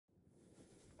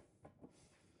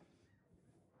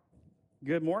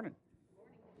Good morning.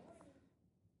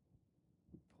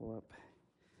 Pull up.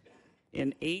 In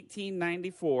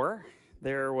 1894,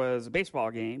 there was a baseball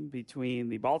game between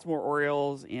the Baltimore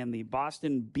Orioles and the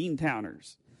Boston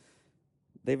Beantowners.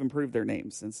 They've improved their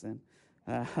names since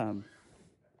then.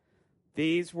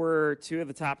 These were two of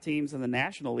the top teams in the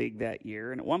National League that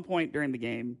year. And at one point during the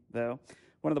game, though,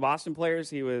 one of the Boston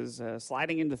players, he was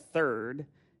sliding into third,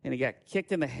 and he got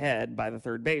kicked in the head by the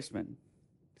third baseman.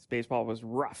 Because baseball was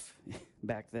rough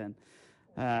back then.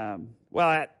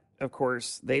 Of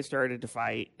course, they started to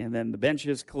fight, and then the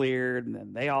benches cleared, and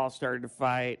then they all started to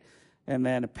fight. And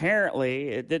then apparently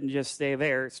it didn't just stay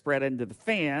there. It spread into the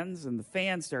fans, and the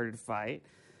fans started to fight.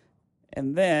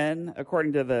 And then,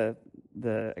 according to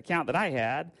the account that I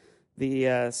had,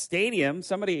 the stadium,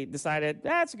 somebody decided,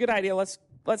 that's a good idea. Let's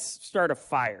start a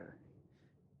fire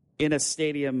in a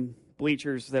stadium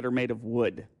bleachers that are made of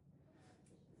wood.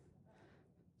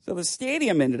 So the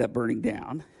stadium ended up burning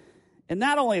down. And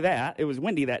not only that, it was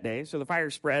windy that day, so the fire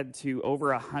spread to over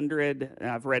 100,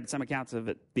 I've read some accounts of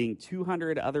it being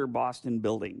 200 other Boston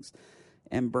buildings,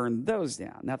 and burned those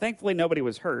down. Now, thankfully, nobody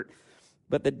was hurt,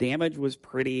 but the damage was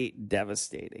pretty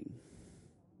devastating.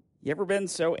 You ever been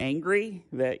so angry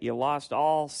that you lost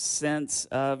all sense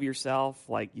of yourself,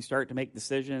 like you start to make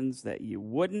decisions that you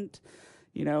wouldn't,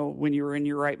 when you were in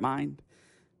your right mind?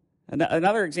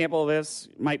 Another example of this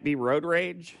might be road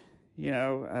rage.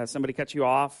 Somebody cuts you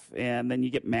off, and then you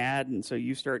get mad, and so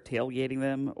you start tailgating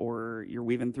them, or you're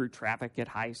weaving through traffic at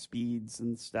high speeds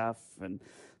and stuff, and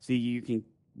so you can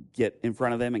get in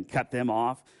front of them and cut them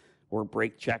off, or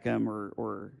brake check them,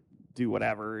 or do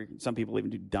whatever. Some people even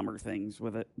do dumber things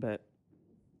with it, but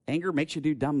anger makes you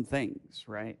do dumb things,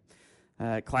 right?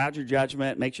 Clouds your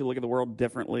judgment, makes you look at the world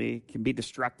differently, can be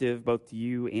destructive both to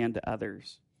you and to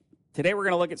others. Today we're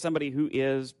going to look at somebody who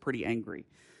is pretty angry.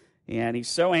 And he's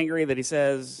so angry that he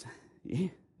says,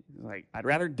 I'd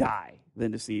rather die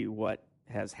than to see what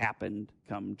has happened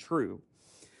come true.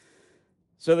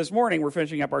 So this morning, we're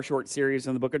finishing up our short series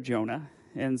in the book of Jonah.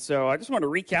 And so I just want to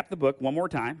recap the book one more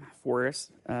time for us.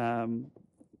 And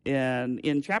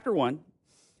in chapter 1,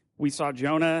 we saw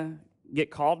Jonah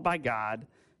get called by God,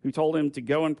 who told him to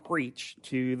go and preach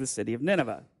to the city of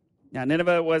Nineveh. Now,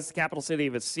 Nineveh was the capital city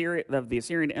of the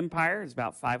Assyrian Empire. It's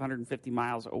about 550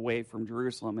 miles away from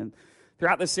Jerusalem. And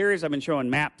throughout this series, I've been showing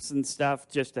maps and stuff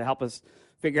just to help us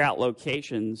figure out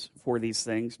locations for these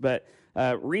things. But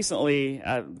recently,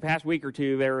 the past week or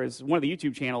two, there was one of the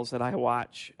YouTube channels that I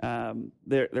watch.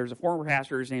 There's a former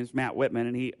pastor, his name's Matt Whitman,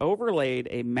 and he overlaid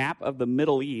a map of the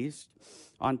Middle East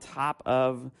on top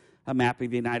of a map of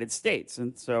the United States.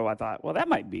 And so I thought, well, that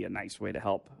might be a nice way to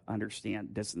help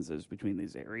understand distances between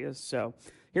these areas. So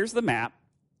here's the map.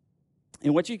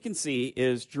 And what you can see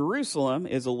is Jerusalem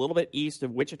is a little bit east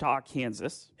of Wichita,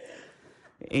 Kansas.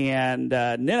 And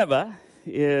Nineveh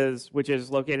which is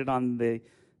located on the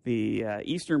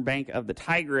eastern bank of the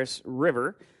Tigris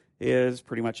River, is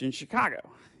pretty much in Chicago.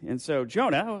 And so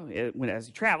Jonah, as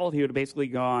he traveled, he would have basically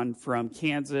gone from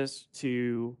Kansas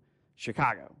to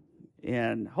Chicago.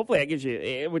 And hopefully that gives you,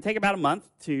 it would take about a month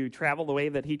to travel the way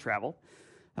that he traveled.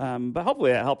 But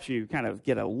hopefully that helps you kind of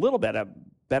get a little bit of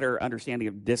better understanding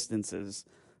of distances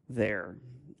there.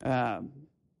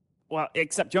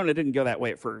 Except Jonah didn't go that way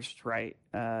at first, right?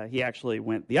 He actually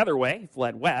went the other way,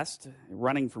 fled west,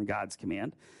 running from God's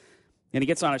command. And he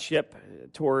gets on a ship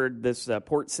toward this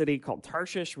port city called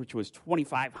Tarshish, which was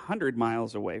 2,500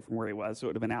 miles away from where he was. So it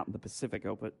would have been out in the Pacific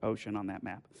Ocean on that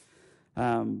map.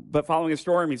 But following a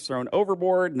storm, he's thrown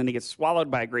overboard, and then he gets swallowed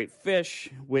by a great fish,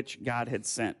 which God had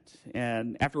sent.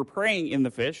 And after praying in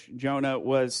the fish, Jonah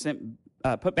was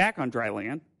put back on dry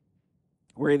land,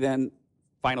 where he then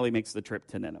finally makes the trip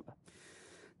to Nineveh.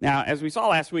 Now, as we saw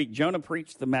last week, Jonah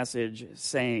preached the message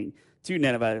to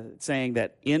Nineveh, saying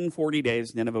that in 40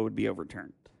 days, Nineveh would be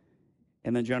overturned.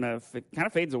 And then Jonah kind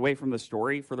of fades away from the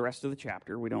story for the rest of the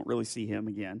chapter. We don't really see him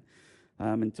again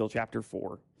until chapter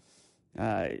 4.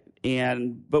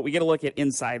 But we get a look at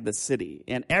inside the city,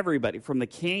 and everybody from the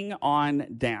king on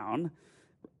down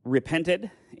repented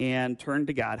and turned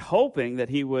to God, hoping that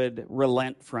he would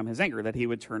relent from his anger, that he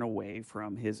would turn away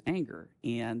from his anger,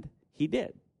 and he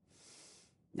did.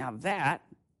 Now that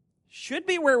should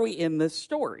be where we end this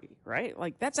story, right?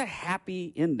 Like, that's a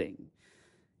happy ending.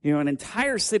 An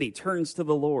entire city turns to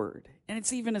the Lord, and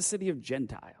it's even a city of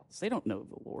Gentiles. They don't know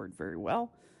the Lord very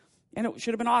well. And it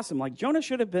should have been awesome. Like, Jonah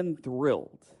should have been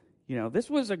thrilled. This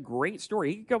was a great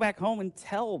story. He could go back home and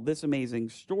tell this amazing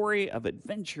story of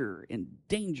adventure and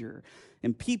danger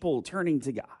and people turning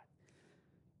to God.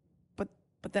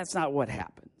 But that's not what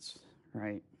happens,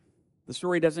 right? The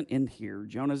story doesn't end here.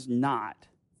 Jonah's not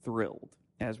thrilled.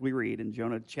 as we read in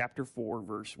Jonah chapter 4,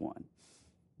 verse 1.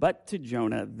 But to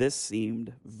Jonah, this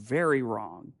seemed very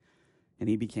wrong, and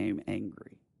he became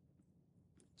angry.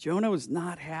 Jonah was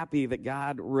not happy that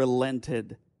God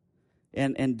relented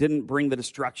and didn't bring the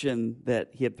destruction that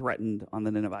he had threatened on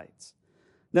the Ninevites.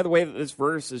 Another way that this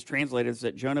verse is translated is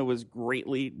that Jonah was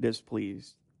greatly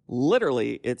displeased.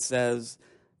 Literally, it says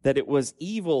that it was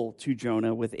evil to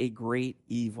Jonah with a great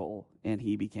evil, and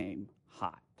he became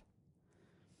hot.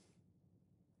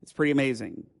 It's pretty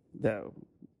amazing, though,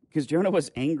 because Jonah was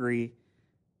angry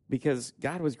because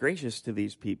God was gracious to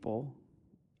these people,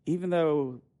 even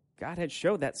though God had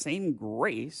showed that same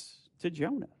grace to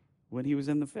Jonah when he was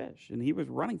in the fish and he was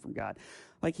running from God.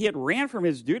 Like, he had ran from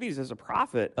his duties as a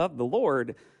prophet of the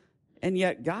Lord, and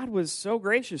yet God was so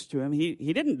gracious to him.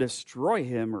 He didn't destroy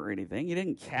him or anything. He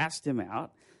didn't cast him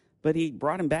out, but he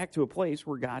brought him back to a place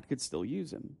where God could still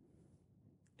use him.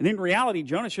 And in reality,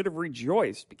 Jonah should have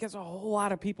rejoiced because a whole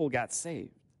lot of people got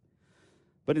saved.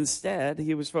 But instead,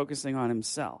 he was focusing on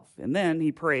himself. And then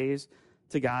he prays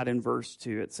to God in verse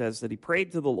 2. It says that he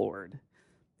prayed to the Lord.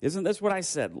 Isn't this what I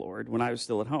said, Lord, when I was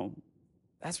still at home?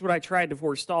 That's what I tried to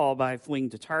forestall by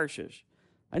fleeing to Tarshish.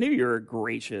 I knew you're a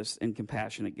gracious and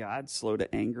compassionate God, slow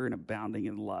to anger and abounding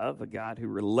in love, a God who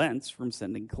relents from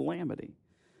sending calamity.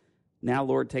 Now,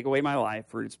 Lord, take away my life,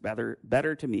 for it's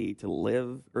better to me to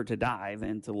live or to die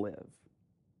than to live.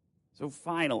 So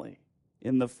finally,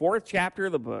 in the 4th chapter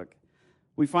of the book,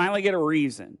 we finally get a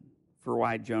reason for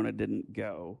why Jonah didn't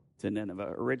go to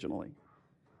Nineveh originally.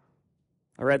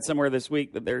 I read somewhere this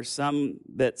week that there's some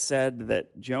that said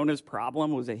that Jonah's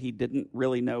problem was that he didn't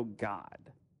really know God.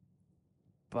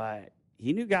 But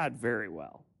he knew God very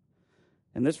well.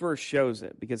 And this verse shows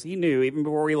it, because he knew, even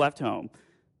before he left home,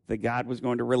 that God was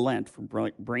going to relent from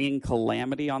bringing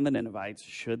calamity on the Ninevites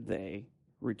should they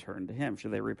return to him,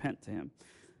 should they repent to him.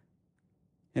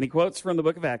 And he quotes from the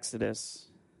book of Exodus,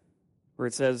 where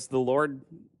it says, the Lord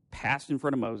passed in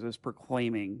front of Moses,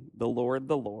 proclaiming, the Lord,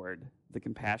 the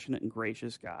compassionate and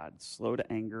gracious God, slow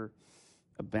to anger,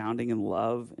 abounding in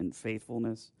love and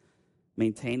faithfulness,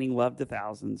 maintaining love to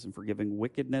thousands, and forgiving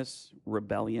wickedness,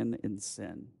 rebellion, and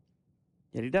sin.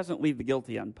 Yet he doesn't leave the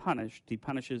guilty unpunished. He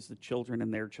punishes the children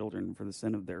and their children for the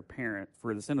sin of the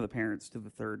parents to the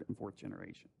 3rd and 4th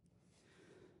generation.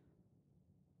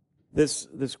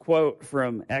 This quote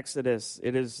from Exodus,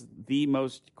 it is the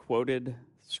most quoted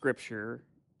scripture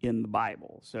in the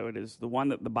Bible. So it is the one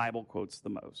that the Bible quotes the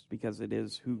most, because it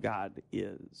is who God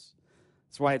is.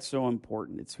 That's why it's so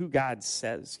important. It's who God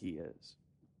says he is.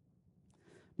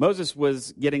 Moses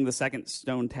was getting the second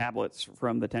stone tablets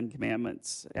from the 10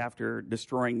 Commandments after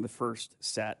destroying the first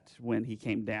set when he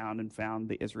came down and found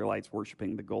the Israelites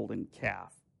worshiping the golden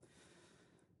calf.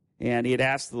 And he had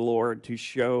asked the Lord to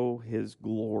show his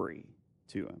glory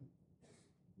to him.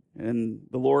 And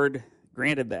the Lord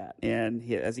granted that. And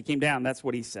as he came down, that's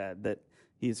what he said, that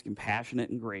he is compassionate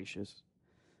and gracious,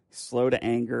 slow to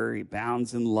anger, he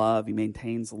abounds in love, he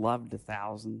maintains love to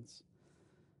thousands,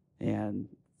 and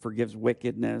forgives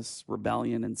wickedness,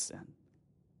 rebellion, and sin.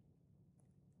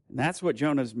 And that's what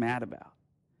Jonah's mad about.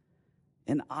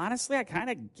 And honestly, I kind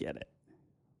of get it.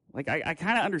 Like, I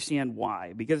kind of understand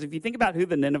why. Because if you think about who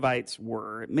the Ninevites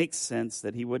were, it makes sense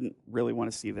that he wouldn't really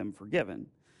want to see them forgiven.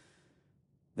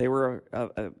 They were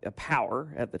a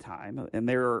power at the time, and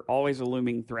they were always a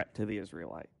looming threat to the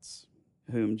Israelites,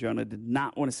 whom Jonah did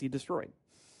not want to see destroyed.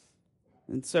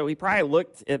 And so he probably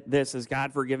looked at this as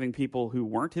God forgiving people who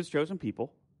weren't his chosen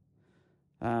people,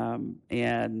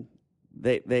 and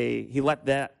he let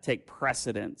that take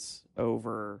precedence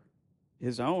over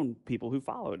his own people who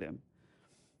followed him.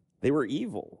 They were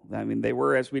evil. I mean, they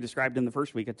were, as we described in the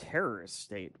first week, a terrorist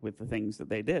state with the things that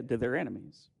they did to their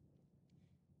enemies.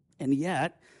 And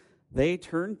yet, they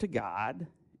turned to God,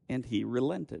 and he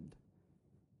relented.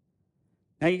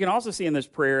 Now, you can also see in this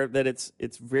prayer that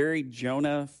it's very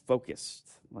Jonah-focused.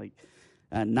 Like,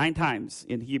 9 times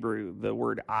in Hebrew, the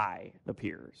word I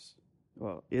appears.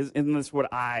 Well, isn't this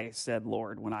what I said,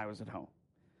 Lord, when I was at home?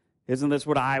 Isn't this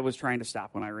what I was trying to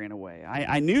stop when I ran away?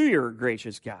 I knew you're a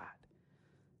gracious God.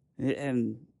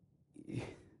 And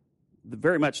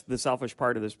very much the selfish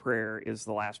part of this prayer is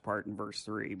the last part in verse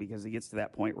 3, because he gets to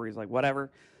that point where he's like,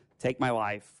 whatever, take my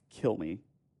life, kill me.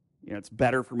 You know, it's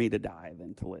better for me to die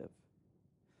than to live.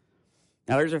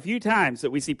 Now, there's a few times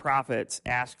that we see prophets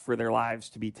ask for their lives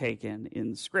to be taken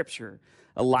in Scripture.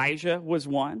 Elijah was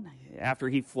one. After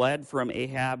he fled from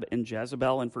Ahab and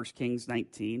Jezebel in 1 Kings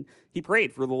 19, he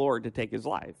prayed for the Lord to take his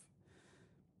life.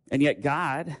 And yet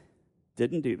God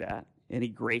didn't do that, and he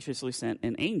graciously sent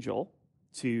an angel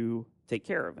to take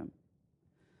care of him.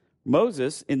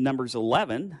 Moses, in Numbers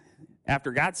 11,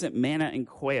 after God sent manna and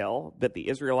quail, but the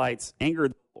Israelites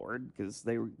angered the Lord because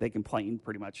they complained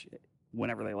pretty much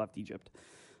whenever they left Egypt.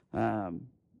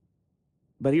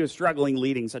 But he was struggling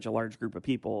leading such a large group of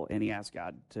people, and he asked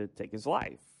God to take his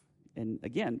life. And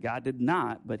again, God did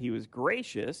not, but he was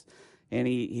gracious, and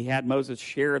he had Moses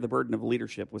share the burden of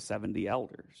leadership with 70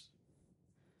 elders.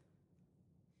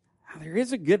 Now, there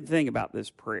is a good thing about this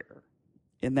prayer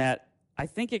in that I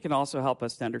think it can also help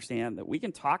us to understand that we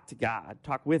can talk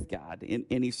with God in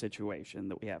any situation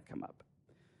that we have come up.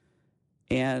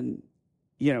 And,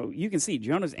 you can see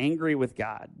Jonah's angry with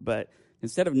God, but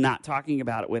instead of not talking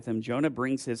about it with him, Jonah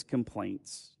brings his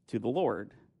complaints to the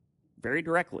Lord very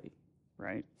directly,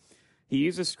 right? He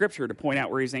uses Scripture to point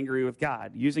out where he's angry with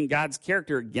God, using God's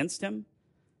character against him,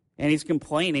 and he's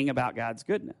complaining about God's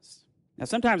goodness. Now,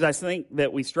 sometimes I think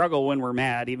that we struggle when we're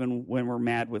mad, even when we're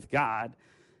mad with God.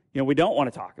 We don't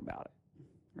want to talk about it,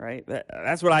 right?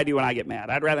 That's what I do when I get mad.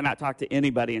 I'd rather not talk to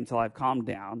anybody until I've calmed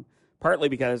down, partly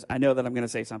because I know that I'm going to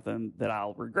say something that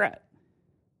I'll regret.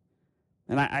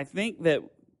 And I think that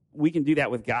we can do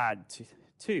that with God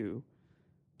too,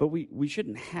 but we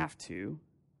shouldn't have to.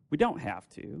 We don't have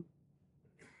to.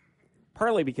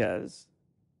 Partly because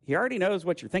he already knows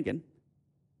what you're thinking,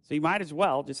 so you might as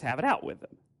well just have it out with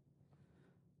him.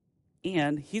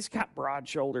 And he's got broad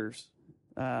shoulders.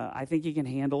 I think he can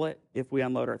handle it if we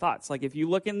unload our thoughts. Like if you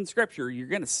look in Scripture, you're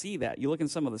going to see that. You look in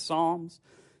some of the Psalms,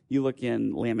 you look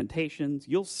in Lamentations,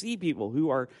 you'll see people who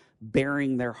are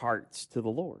bearing their hearts to the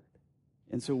Lord.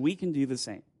 And so we can do the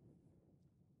same.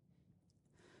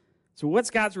 So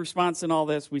what's God's response in all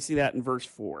this? We see that in verse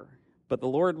 4. But the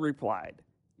Lord replied,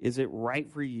 "Is it right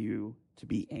for you to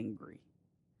be angry?"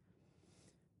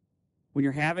 When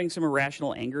you're having some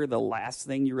irrational anger, the last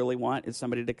thing you really want is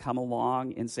somebody to come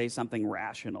along and say something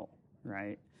rational,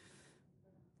 right?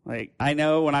 Like, I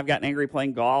know when I've gotten angry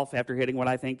playing golf after hitting what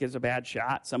I think is a bad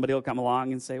shot, somebody will come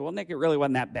along and say, "Well, Nick, it really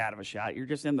wasn't that bad of a shot. You're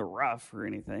just in the rough or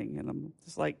anything." And I'm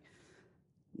just like,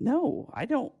 no, I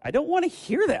don't want to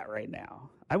hear that right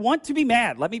now. I want to be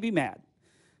mad. Let me be mad.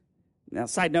 Now,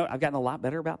 side note, I've gotten a lot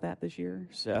better about that this year,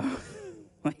 so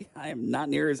I am not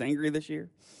near as angry this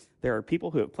year. There are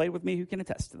people who have played with me who can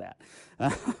attest to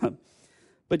that.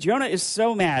 But Jonah is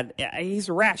so mad. He's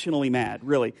irrationally mad,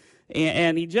 really.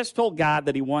 And he just told God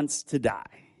that he wants to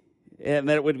die, and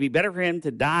that it would be better for him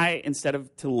to die instead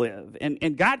of to live.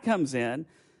 And God comes in,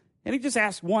 and he just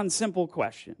asks one simple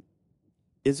question.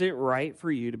 Is it right for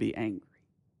you to be angry?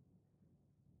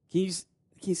 Can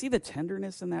you see the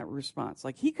tenderness in that response?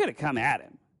 Like, he could have come at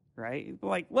him, right?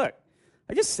 Like, look,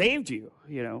 I just saved you,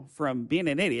 from being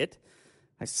an idiot.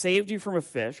 I saved you from a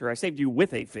fish, or I saved you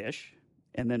with a fish,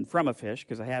 and then from a fish,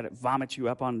 because I had it vomit you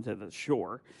up onto the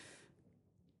shore.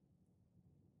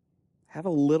 Have a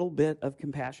little bit of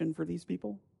compassion for these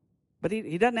people. But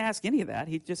he doesn't ask any of that.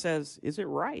 He just says, is it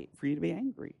right for you to be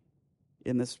angry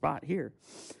in this spot here?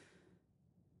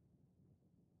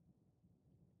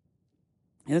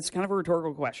 And it's kind of a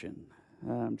rhetorical question.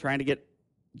 I'm trying to get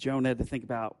Jonah to think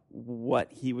about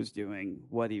what he was doing,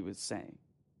 what he was saying.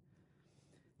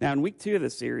 Now, in week 2 of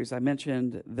this series, I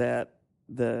mentioned that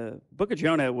the book of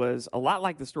Jonah was a lot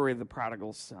like the story of the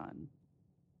prodigal son,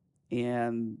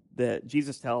 and that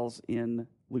Jesus tells in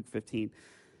Luke 15.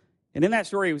 And in that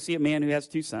story, we see a man who has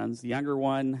 2 sons. The younger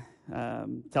one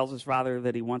tells his father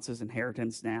that he wants his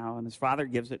inheritance now, and his father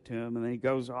gives it to him, and then he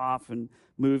goes off and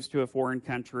moves to a foreign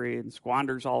country and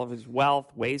squanders all of his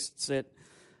wealth, wastes it.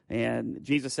 And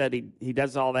Jesus said he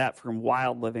does all that from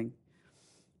wild living.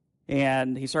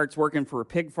 And he starts working for a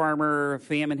pig farmer.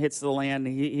 Famine hits the land.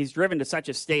 He's driven to such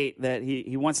a state that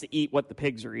he wants to eat what the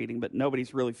pigs are eating, but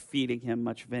nobody's really feeding him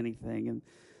much of anything. And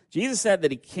Jesus said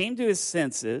that he came to his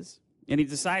senses, and he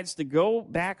decides to go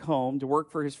back home to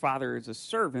work for his father as a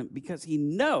servant because he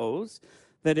knows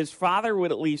that his father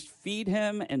would at least feed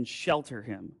him and shelter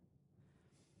him.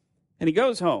 And he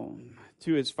goes home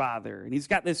to his father, and he's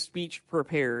got this speech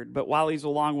prepared, but while he's a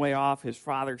long way off, his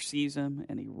father sees him,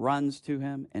 and he runs to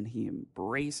him, and he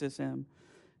embraces him,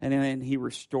 and then he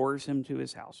restores him to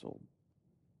his household.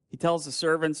 He tells the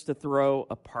servants to throw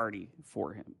a party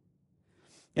for him.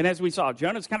 And as we saw,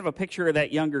 Jonah's kind of a picture of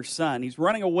that younger son. He's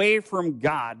running away from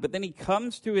God, but then he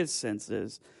comes to his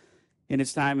senses in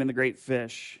his time in the great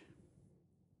fish.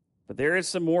 But there is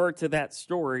some more to that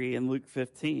story in Luke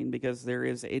 15 because there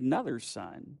is another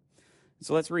son.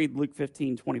 So let's read Luke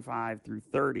 15, 25 through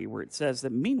 30, where it says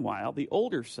that meanwhile, the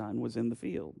older son was in the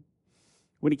field.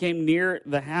 When he came near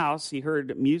the house, he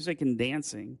heard music and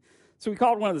dancing. So he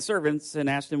called one of the servants and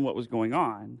asked him what was going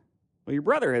on. "Well, your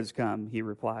brother has come," he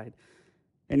replied,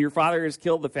 "and your father has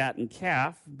killed the fattened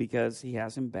calf because he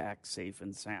has him back safe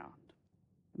and sound."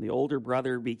 The older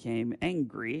brother became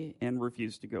angry and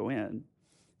refused to go in.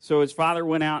 So his father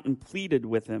went out and pleaded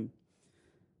with him.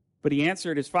 But he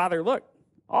answered his father, "Look,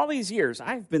 all these years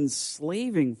I've been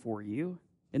slaving for you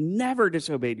and never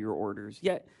disobeyed your orders,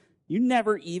 yet you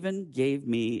never even gave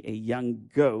me a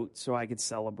young goat so I could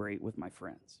celebrate with my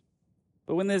friends.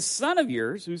 But when this son of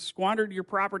yours, who squandered your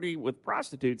property with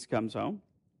prostitutes, comes home,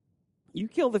 you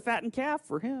kill the fattened calf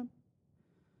for him."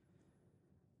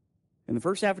 In the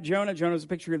first half of Jonah's a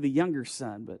picture of the younger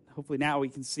son, but hopefully now we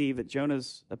can see that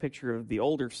Jonah's a picture of the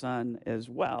older son as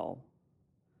well.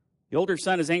 The older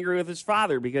son is angry with his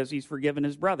father because he's forgiven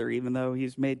his brother, even though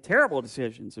he's made terrible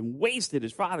decisions and wasted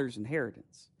his father's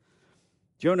inheritance.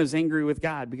 Jonah's angry with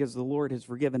God because the Lord has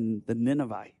forgiven the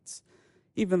Ninevites,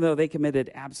 even though they committed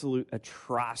absolute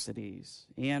atrocities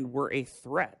and were a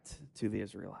threat to the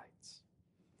Israelites.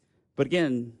 But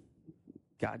again,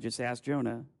 God just asked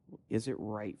Jonah, is it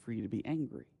right for you to be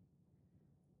angry?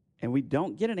 And we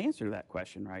don't get an answer to that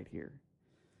question right here.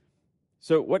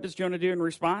 So what does Jonah do in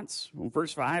response? Well, in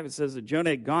verse 5, it says that Jonah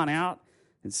had gone out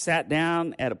and sat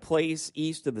down at a place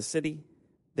east of the city.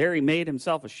 There he made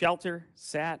himself a shelter,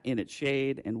 sat in its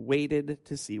shade, and waited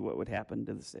to see what would happen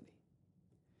to the city.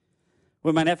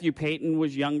 When my nephew Peyton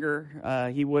was younger,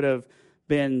 he would have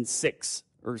been 6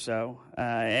 or so.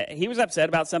 He was upset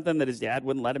about something that his dad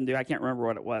wouldn't let him do. I can't remember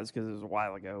what it was because it was a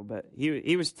while ago. But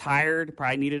he was tired,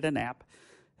 probably needed a nap.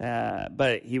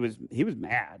 But he was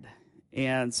mad.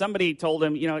 And somebody told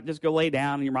him, just go lay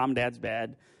down in your mom and dad's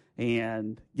bed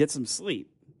and get some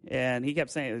sleep. And he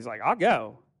kept saying, he's like, I'll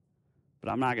go, but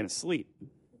I'm not going to sleep.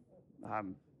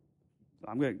 I'm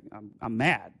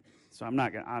mad, so I'm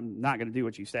not going to do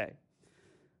what you say.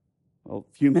 Well,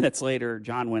 a few minutes later,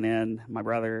 John went in, my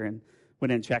brother, and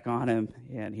went in to check on him,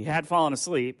 and he had fallen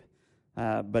asleep,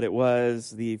 but it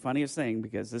was the funniest thing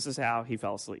because this is how he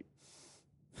fell asleep.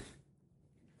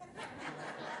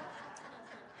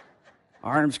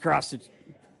 Arms crossed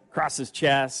his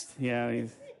chest,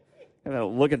 he's got a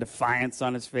look of defiance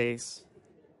on his face.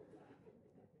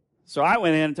 So I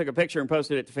went in and took a picture and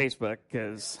posted it to Facebook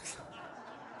because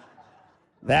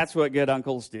that's what good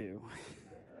uncles do.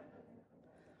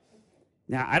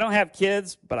 Now, I don't have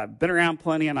kids, but I've been around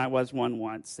plenty, and I was one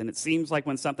once. And it seems like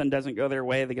when something doesn't go their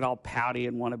way, they get all pouty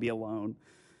and want to be alone.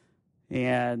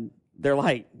 And they're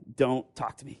like, don't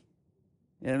talk to me.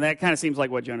 And that kind of seems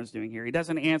like what Jonah's doing here. He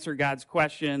doesn't answer God's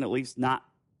question, at least not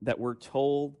that we're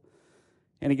told.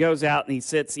 And he goes out and he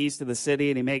sits east of the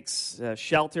city, and he makes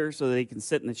shelter so that he can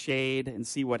sit in the shade and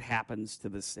see what happens to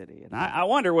the city. And I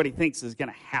wonder what he thinks is going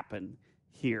to happen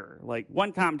here. Like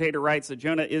one commentator writes that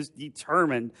Jonah is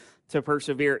determined to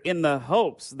persevere in the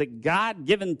hopes that God,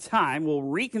 given time, will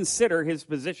reconsider his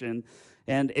position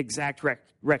and exact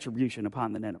retribution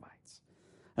upon the Ninevites.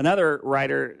 Another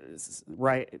writer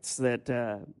writes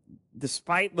that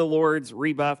despite the Lord's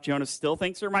rebuff, Jonah still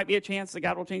thinks there might be a chance that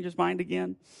God will change his mind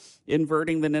again,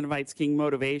 inverting the Ninevites' king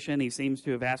motivation. He seems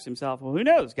to have asked himself, well, who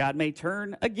knows? God may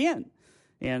turn again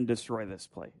and destroy this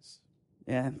place.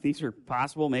 And these are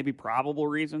possible, maybe probable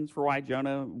reasons for why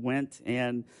Jonah went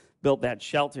and built that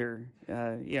shelter.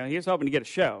 He was hoping to get a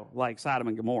show like Sodom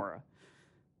and Gomorrah,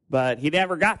 but he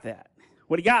never got that.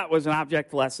 What he got was an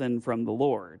object lesson from the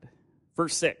Lord.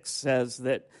 Verse 6 says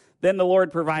that then the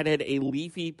Lord provided a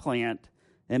leafy plant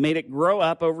and made it grow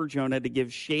up over Jonah to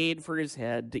give shade for his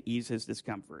head to ease his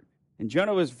discomfort. And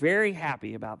Jonah was very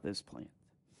happy about this plant.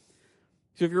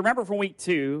 So if you remember from week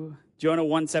 2, Jonah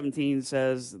 1:17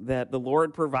 says that the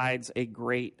Lord provides a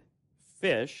great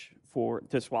fish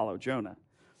to swallow Jonah.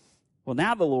 Well,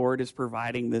 now the Lord is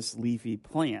providing this leafy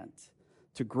plant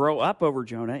to grow up over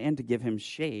Jonah and to give him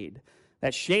shade.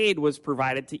 That shade was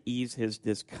provided to ease his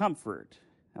discomfort.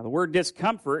 Now, the word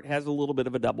discomfort has a little bit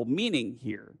of a double meaning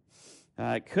here.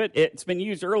 It's been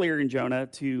used earlier in Jonah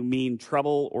to mean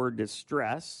trouble or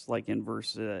distress, like in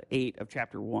verse 8 of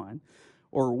chapter 1,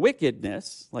 or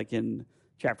wickedness, like in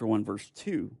chapter 1, verse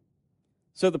 2.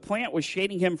 So the plant was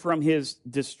shading him from his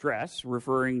distress,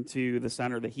 referring to the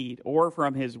sun or the heat, or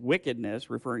from his wickedness,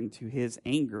 referring to his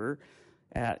anger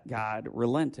at God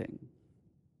relenting.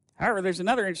 However, there's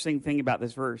another interesting thing about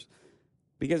this verse,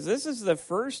 because this is the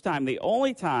first time, the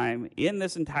only time in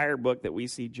this entire book that we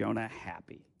see Jonah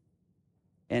happy.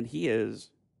 And he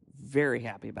is very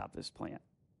happy about this plant.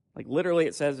 Like literally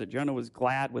it says that Jonah was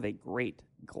glad with a great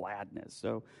gladness.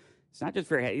 So it's not just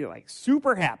very happy, like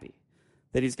super happy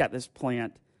that he's got this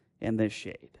plant and this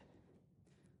shade.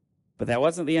 But that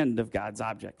wasn't the end of God's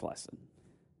object lesson.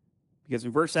 Because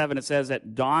in verse 7 it says,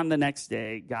 at dawn the next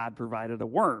day, God provided a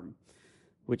worm,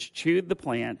 which chewed the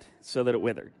plant so that it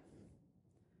withered.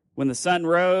 When the sun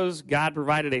rose, God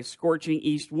provided a scorching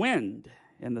east wind,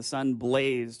 and the sun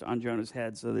blazed on Jonah's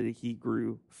head so that he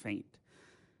grew faint.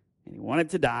 And he wanted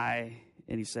to die,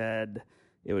 and he said,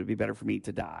 it would be better for me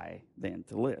to die than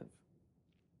to live.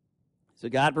 So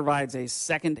God provides a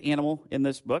second animal in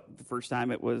this book. The first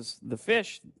time it was the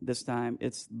fish. This time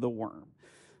it's the worm.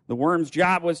 The worm's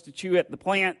job was to chew at the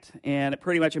plant, and it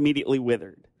pretty much immediately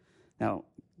withered. Now,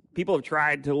 people have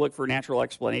tried to look for natural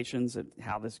explanations of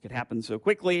how this could happen so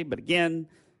quickly, but again,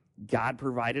 God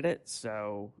provided it,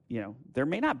 so, there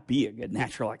may not be a good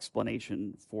natural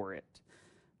explanation for it.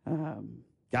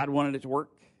 God wanted it to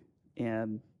work,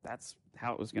 and that's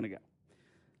how it was going to go.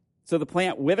 So the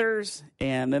plant withers,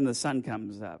 and then the sun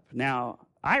comes up. Now,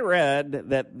 I read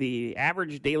that the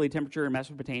average daily temperature in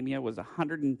Mesopotamia was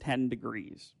 110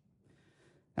 degrees.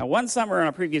 Now, one summer on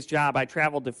a previous job, I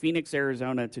traveled to Phoenix,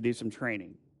 Arizona to do some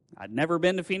training. I'd never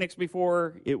been to Phoenix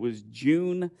before. It was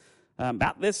June,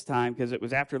 about this time, because it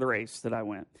was after the race that I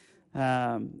went.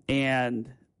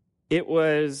 And it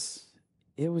was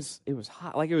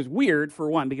hot. Like, it was weird, for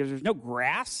one, because there's no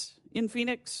grass in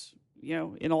Phoenix,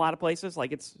 in a lot of places.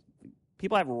 Like,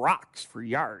 people have rocks for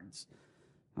yards.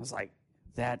 I was like,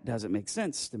 that doesn't make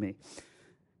sense to me.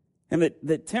 And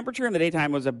the temperature in the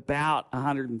daytime was about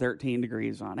 113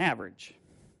 degrees on average.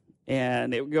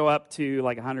 And it would go up to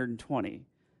like 120.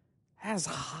 That's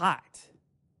hot.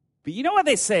 But you know what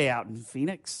they say out in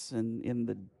Phoenix and in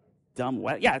the dumb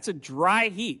weather? Yeah, it's a dry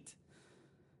heat.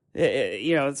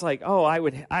 It's like, oh, I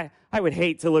would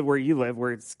hate to live where you live,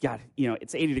 where it's got,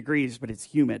 it's 80 degrees, but it's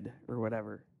humid or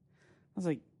whatever. I was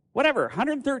like, whatever,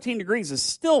 113 degrees is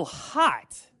still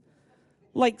hot.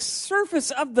 Like surface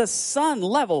of the sun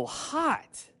level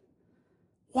hot.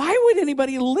 Why would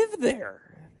anybody live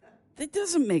there? That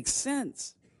doesn't make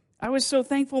sense. I was so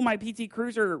thankful my PT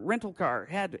Cruiser rental car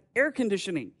had air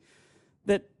conditioning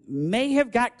that may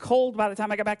have got cold by the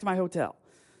time I got back to my hotel.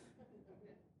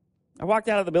 I walked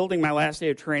out of the building my last day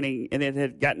of training, and it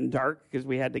had gotten dark because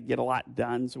we had to get a lot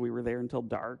done, so we were there until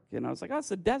dark. And I was like, oh,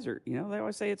 it's a desert. They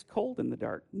always say it's cold in the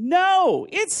dark. No,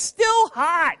 it's still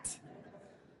hot.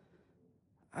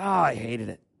 Oh, I hated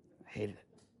it.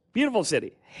 Beautiful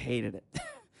city. Hated it.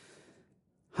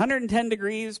 110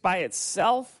 degrees by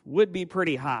itself would be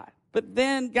pretty hot. But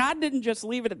then God didn't just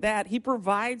leave it at that. He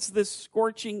provides this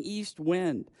scorching east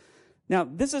wind. Now,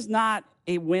 this is not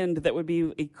a wind that would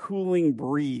be a cooling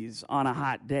breeze on a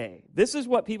hot day. This is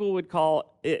what people would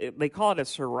call, they call it a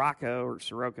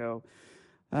sirocco.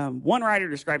 One writer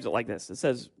describes it like this. It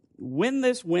says, when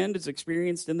this wind is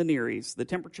experienced in the Near East, the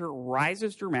temperature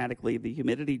rises dramatically, the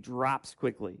humidity drops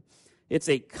quickly. It's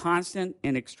a constant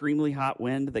and extremely hot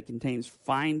wind that contains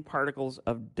fine particles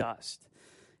of dust.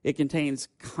 It contains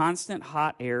constant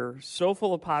hot air, so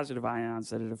full of positive ions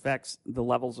that it affects the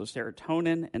levels of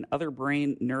serotonin and other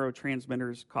brain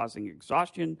neurotransmitters, causing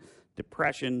exhaustion,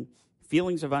 depression,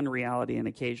 feelings of unreality, and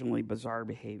occasionally bizarre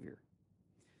behavior.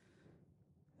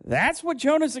 That's what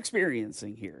Jonah's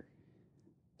experiencing here.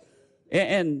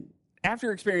 And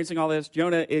after experiencing all this,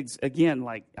 Jonah is, again,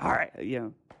 like, all right,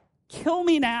 kill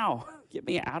me now. Get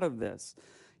me out of this.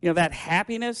 That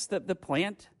happiness that the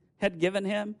plant had given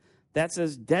him, that's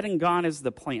as dead and gone as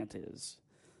the plant is.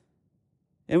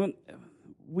 And when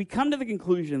we come to the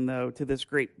conclusion, though, to this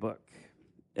great book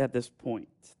at this point.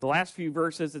 The last few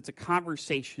verses, it's a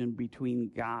conversation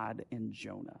between God and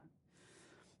Jonah.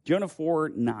 Jonah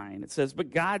 4:9, it says,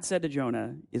 but God said to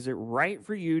Jonah, is it right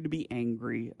for you to be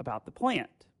angry about the plant?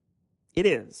 It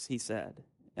is, he said,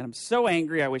 and I'm so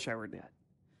angry I wish I were dead.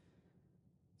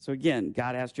 So again,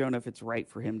 God asked Jonah if it's right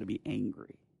for him to be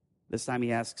angry. This time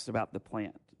he asks about the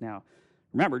plant. Now,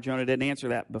 remember, Jonah didn't answer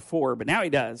that before, but now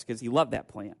he does because he loved that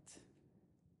plant.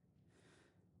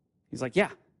 He's like, yeah,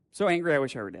 so angry I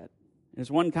wish I were dead.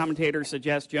 As one commentator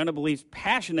suggests, Jonah believes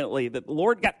passionately that the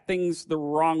Lord got things the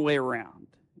wrong way around.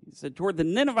 He said, toward the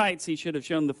Ninevites, he should have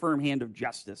shown the firm hand of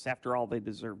justice. After all, they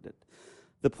deserved it.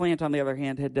 The plant, on the other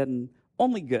hand, had done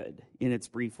only good in its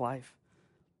brief life.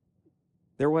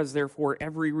 There was, therefore,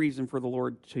 every reason for the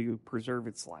Lord to preserve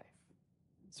its life.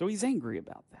 So he's angry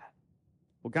about that.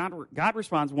 Well, God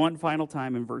responds one final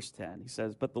time in verse 10. He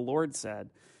says, but the Lord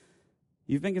said,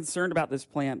 you've been concerned about this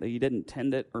plant that you didn't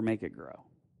tend it or make it grow.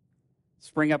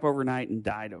 Sprang up overnight and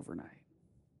died overnight.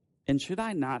 And should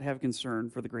I not have concern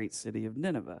for the great city of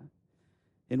Nineveh,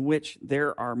 in which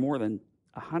there are more than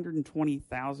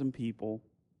 120,000 people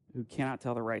who cannot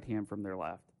tell their right hand from their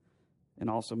left,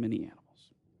 and also many animals?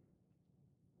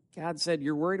 God said,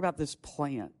 you're worried about this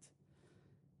plant.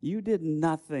 You did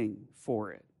nothing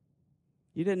for it.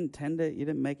 You didn't tend it. You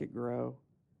didn't make it grow.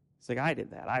 It's like, I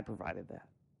did that. I provided that.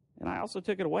 And I also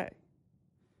took it away.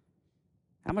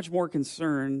 How much more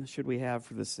concern should we have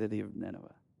for the city of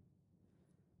Nineveh?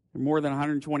 There are more than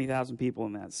 120,000 people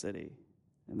in that city,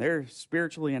 and they're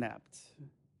spiritually inept,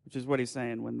 which is what he's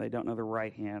saying when they don't know their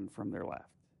right hand from their left.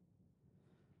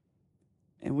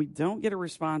 And we don't get a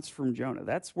response from Jonah.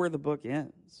 That's where the book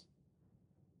ends.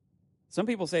 Some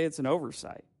people say it's an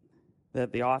oversight,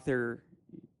 that the author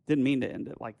didn't mean to end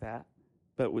it like that,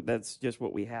 but that's just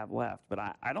what we have left. But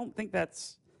I don't think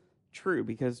that's true,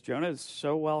 because Jonah is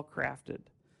so well crafted.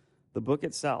 The book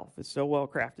itself is so well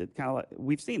crafted. Kind of like,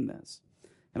 we've seen this.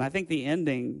 And I think the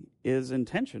ending is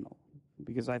intentional,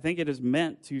 because I think it is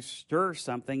meant to stir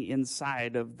something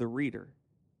inside of the reader.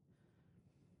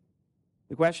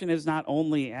 The question is not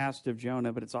only asked of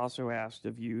Jonah, but it's also asked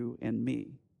of you and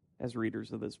me as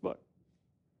readers of this book.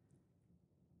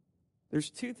 There's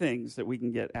two things that we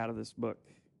can get out of this book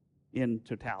in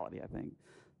totality, I think.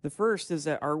 The first is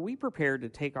that, are we prepared to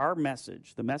take our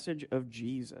message, the message of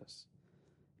Jesus,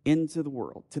 into the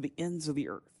world, to the ends of the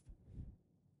earth?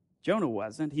 Jonah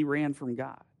wasn't. He ran from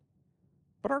God.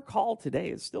 But our call today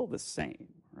is still the same,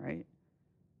 right?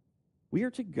 We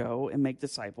are to go and make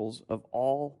disciples of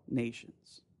all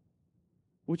nations,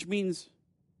 which means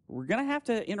we're going to have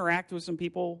to interact with some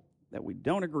people that we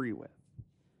don't agree with,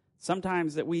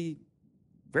 sometimes that we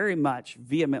very much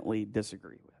vehemently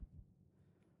disagree with.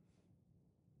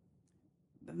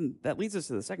 Then that leads us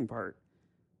to the second part.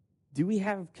 Do we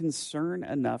have concern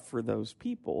enough for those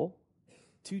people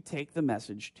to take the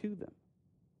message to them?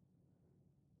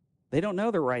 They don't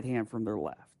know their right hand from their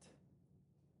left.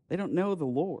 They don't know the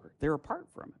Lord. They're apart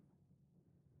from Him.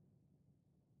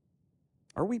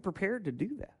 Are we prepared to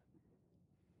do that?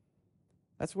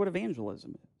 That's what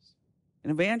evangelism is.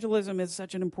 And evangelism is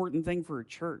such an important thing for a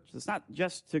church. It's not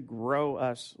just to grow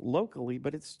us locally,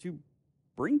 but it's to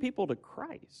bring people to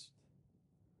Christ.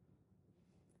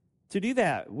 To do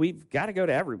that, we've got to go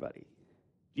to everybody.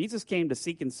 Jesus came to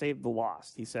seek and save the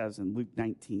lost, he says in Luke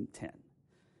 19:10.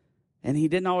 And he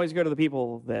didn't always go to the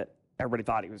people that everybody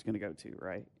thought he was going to go to,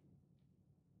 right?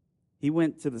 He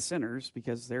went to the sinners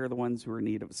because they're the ones who are in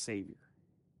need of a Savior.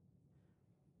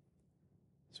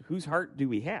 So whose heart do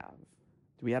we have?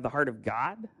 Do we have the heart of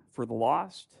God for the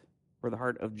lost, or the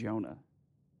heart of Jonah,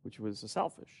 which was the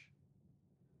selfish?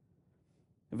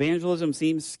 Evangelism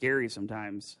seems scary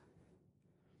sometimes.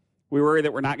 We worry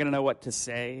that we're not going to know what to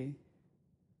say,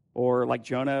 or like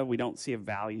Jonah, we don't see a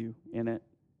value in it.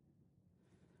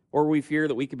 Or we fear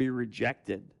that we could be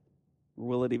rejected. Or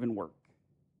will it even work?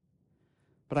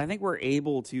 But I think we're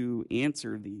able to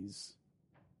answer these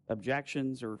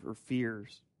objections or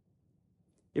fears.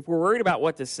 If we're worried about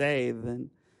what to say, then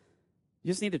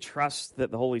you just need to trust that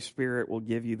the Holy Spirit will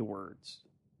give you the words.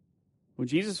 When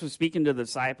Jesus was speaking to the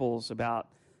disciples about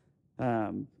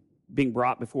being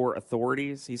brought before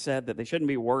authorities, he said that they shouldn't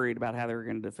be worried about how they were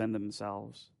going to defend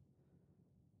themselves.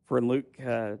 For in Luke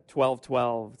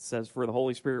 12:12, it says, "For the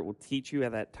Holy Spirit will teach you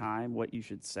at that time what you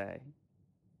should say."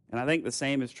 And I think the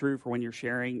same is true for when you're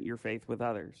sharing your faith with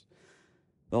others.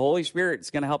 The Holy Spirit is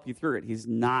going to help you through it. He's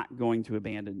not going to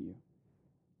abandon you.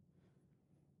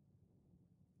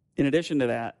 In addition to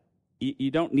that,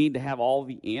 you don't need to have all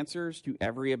the answers to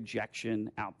every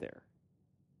objection out there.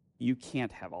 You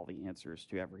can't have all the answers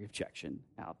to every objection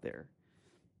out there.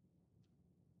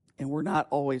 And we're not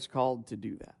always called to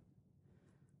do that.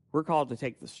 We're called to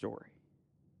take the story,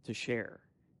 to share.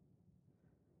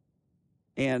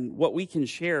 And what we can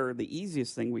share, the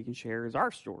easiest thing we can share is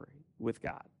our story with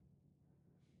God.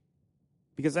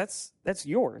 Because that's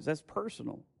yours, that's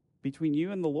personal, between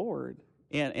you and the Lord.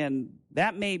 And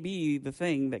that may be the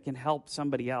thing that can help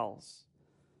somebody else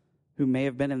who may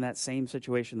have been in that same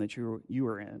situation that you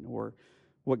were in, or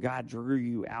what God drew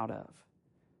you out of.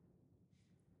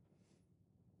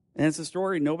 And it's a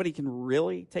story nobody can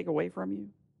really take away from you,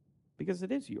 because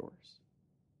it is yours.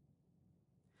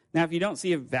 Now, if you don't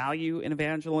see a value in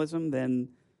evangelism, then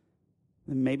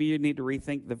maybe you need to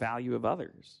rethink the value of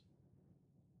others.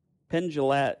 Penn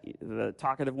Jillette, the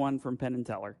talkative one from Penn and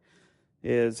Teller,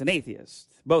 is an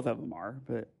atheist. Both of them are.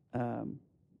 But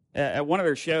at one of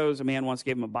their shows, a man once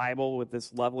gave him a Bible with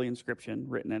this lovely inscription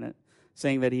written in it,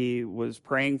 saying that he was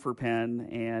praying for Penn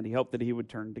and he hoped that he would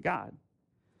turn to God.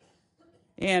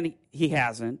 And he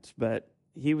hasn't, but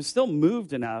he was still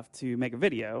moved enough to make a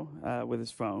video with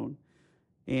his phone.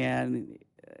 And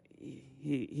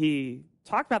he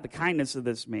talked about the kindness of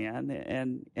this man,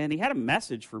 and he had a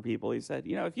message for people. He said,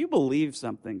 if you believe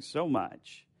something so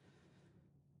much,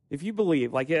 if you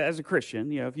believe, like as a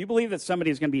Christian, if you believe that somebody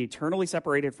is going to be eternally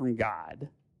separated from God,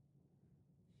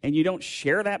 and you don't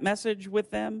share that message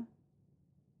with them,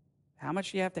 how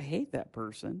much do you have to hate that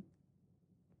person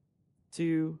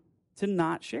to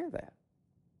not share that?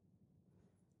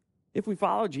 If we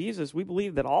follow Jesus, we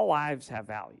believe that all lives have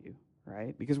value,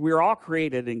 right? Because we're all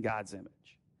created in God's image.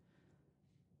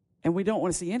 And we don't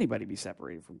want to see anybody be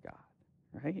separated from God,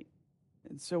 right?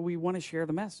 And so we want to share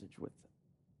the message with them.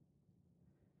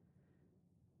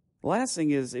 The last thing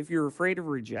is, if you're afraid of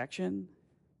rejection,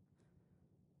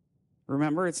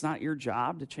 remember, it's not your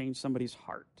job to change somebody's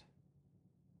heart.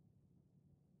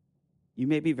 You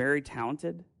may be very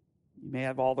talented. You may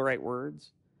have all the right words.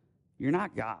 You're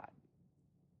not God.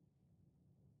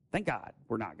 Thank God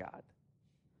we're not God.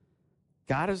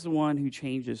 God is the one who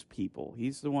changes people.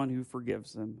 He's the one who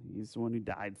forgives them. He's the one who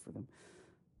died for them.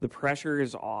 The pressure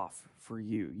is off for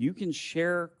you. You can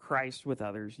share Christ with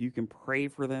others. You can pray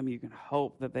for them. You can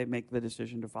hope that they make the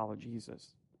decision to follow Jesus.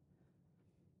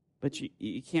 But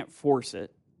you can't force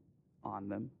it on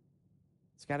them.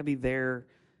 It's got to be their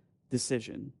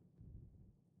decision.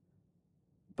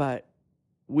 But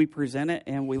we present it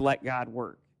and we let God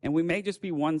work. And we may just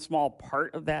be one small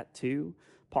part of that too.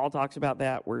 Paul talks about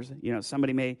that where,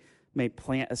 somebody may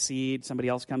plant a seed, somebody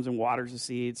else comes and waters the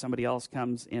seed, somebody else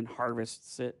comes and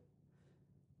harvests it.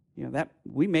 That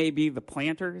we may be the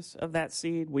planters of that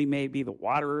seed, we may be the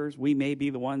waterers, we may be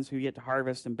the ones who get to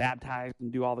harvest and baptize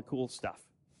and do all the cool stuff.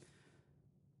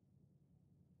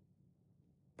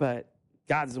 But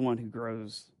God's the one who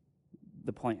grows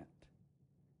the plant,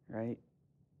 right?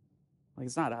 Like,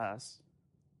 it's not us.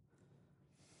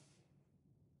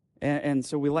 And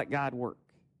so we let God work.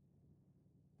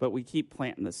 But we keep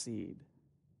planting the seed.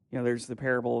 There's the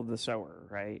parable of the sower,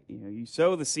 right? You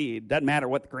sow the seed. Doesn't matter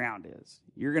what the ground is.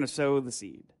 You're going to sow the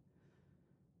seed.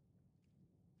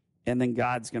 And then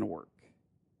God's going to work.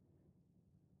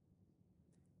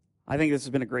 I think this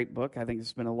has been a great book. I think this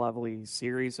has been a lovely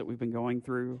series that we've been going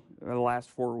through the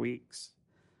last 4 weeks.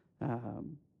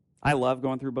 I love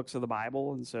going through books of the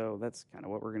Bible, and so that's kind of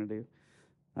what we're going to do.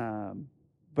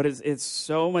 But it's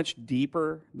so much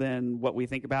deeper than what we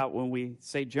think about when we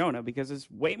say Jonah, because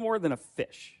it's way more than a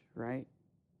fish, right?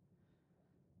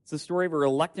 It's the story of a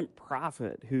reluctant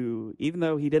prophet who, even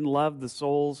though he didn't love the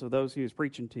souls of those he was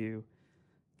preaching to,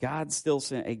 God still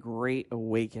sent a great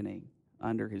awakening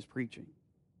under his preaching.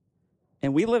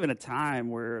 And we live in a time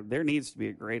where there needs to be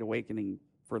a great awakening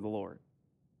for the Lord.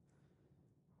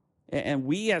 And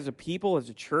we as a people, as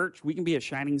a church, we can be a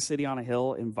shining city on a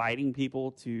hill, inviting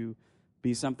people to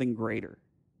be something greater.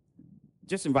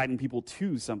 Just inviting people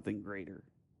to something greater.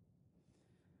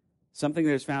 Something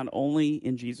that is found only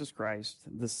in Jesus Christ,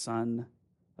 the Son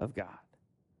of God.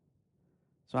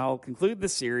 So I'll conclude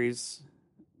this series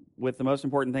with the most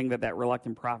important thing that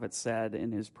reluctant prophet said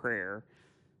in his prayer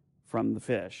from the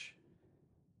fish.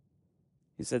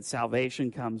 He said,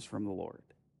 salvation comes from the Lord.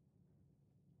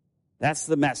 That's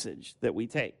the message that we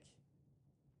take.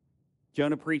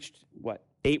 Jonah preached,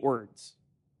 8 words,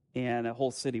 and a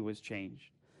whole city was changed.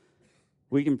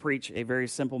 We can preach a very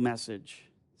simple message.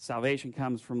 Salvation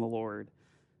comes from the Lord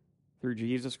through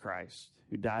Jesus Christ,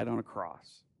 who died on a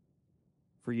cross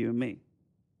for you and me.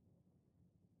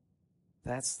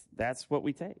 That's what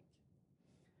we take.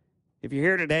 If you're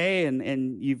here today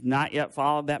and you've not yet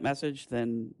followed that message,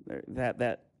 then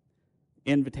that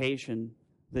invitation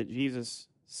that Jesus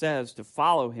says to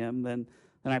follow him, then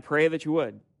I pray that you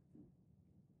would.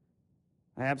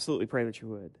 I absolutely pray that you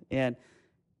would. And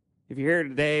if you're here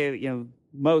today,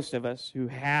 most of us who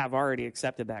have already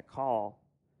accepted that call,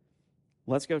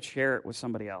 let's go share it with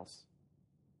somebody else.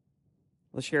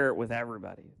 Let's share it with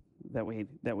everybody that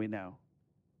we know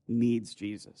needs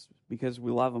Jesus, because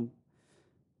we love them,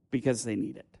 because they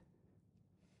need it.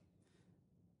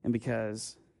 And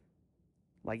because,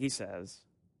 like he says,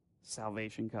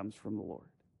 salvation comes from the Lord.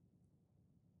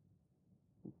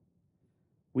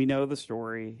 We know the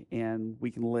story, and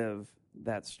we can live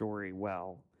that story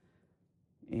well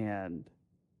and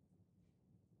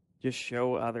just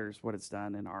show others what it's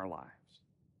done in our lives.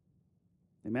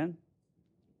 Amen?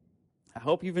 I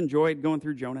hope you've enjoyed going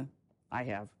through Jonah. I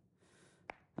have.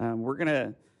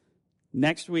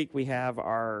 Next week we have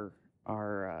our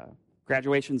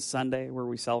graduation Sunday where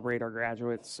we celebrate our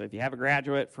graduates. So if you have a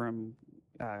graduate from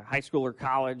high school or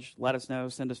college, let us know.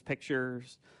 Send us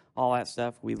pictures, all that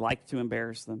stuff. We like to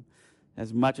embarrass them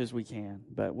as much as we can.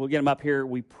 But we'll get them up here.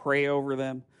 We pray over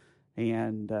them.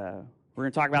 And we're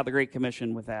going to talk about the Great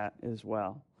Commission with that as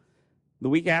well. The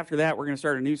week after that, we're going to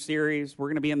start a new series. We're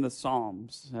going to be in the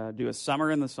Psalms, do a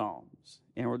summer in the Psalms.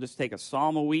 And we'll just take a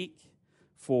psalm a week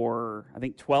for, I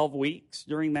think, 12 weeks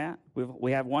during that.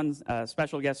 We have one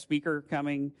special guest speaker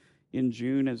coming in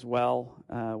June as well,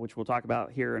 which we'll talk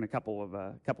about here in a couple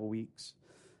weeks.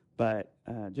 But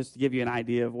just to give you an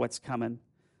idea of what's coming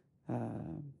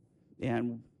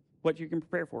and what you can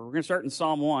prepare for. We're going to start in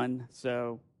Psalm 1,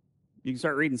 so you can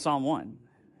start reading Psalm 1.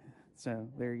 So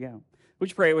there you go. Would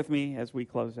you pray with me as we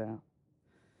close out?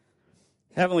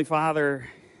 Heavenly Father,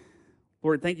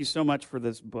 Lord, thank you so much for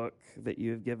this book that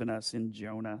you have given us in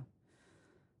Jonah.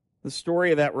 The story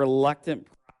of that reluctant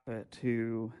prophet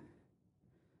who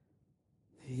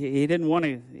he didn't want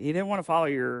to follow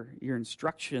your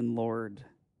instruction, Lord.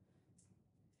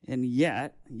 And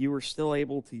yet you were still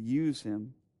able to use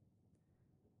him.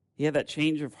 He had that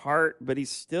change of heart, but he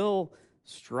still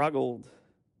struggled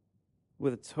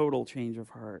with a total change of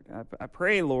heart. I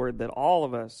pray, Lord, that all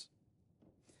of us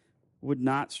would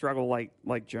not struggle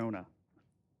like Jonah.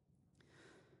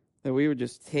 That we would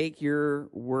just take your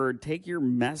word, take your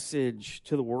message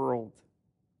to the world.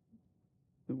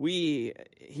 We,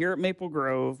 here at Maple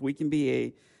Grove, we can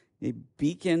be a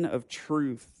beacon of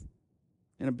truth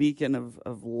and a beacon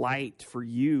of light for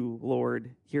you,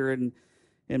 Lord, here in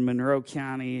Monroe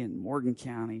County and Morgan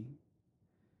County.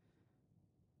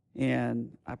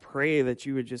 And I pray that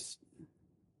you would just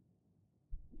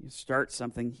start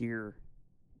something here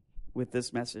with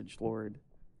this message, Lord,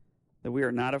 that we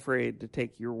are not afraid to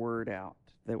take your word out,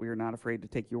 that we are not afraid to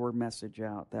take your message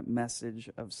out. That message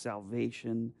of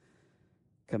salvation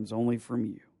comes only from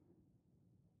you.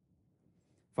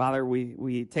 Father,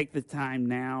 we take the time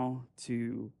now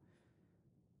to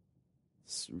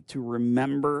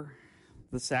remember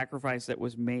the sacrifice that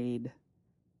was made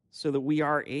so that we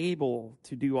are able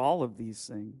to do all of these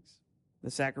things.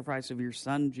 The sacrifice of your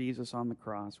Son, Jesus, on the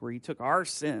cross, where he took our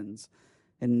sins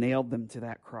and nailed them to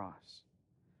that cross.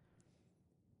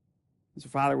 So,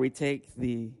 Father, we take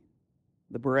the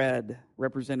bread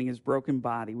representing his broken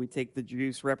body. We take the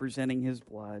juice representing his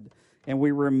blood. And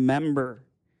we remember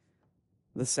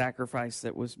the sacrifice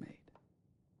that was made.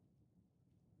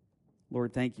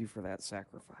 Lord, thank you for that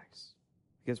sacrifice.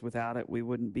 Because without it, we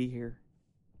wouldn't be here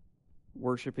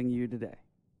worshiping you today.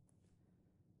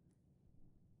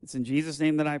 It's in Jesus'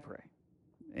 name that I pray.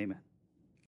 Amen.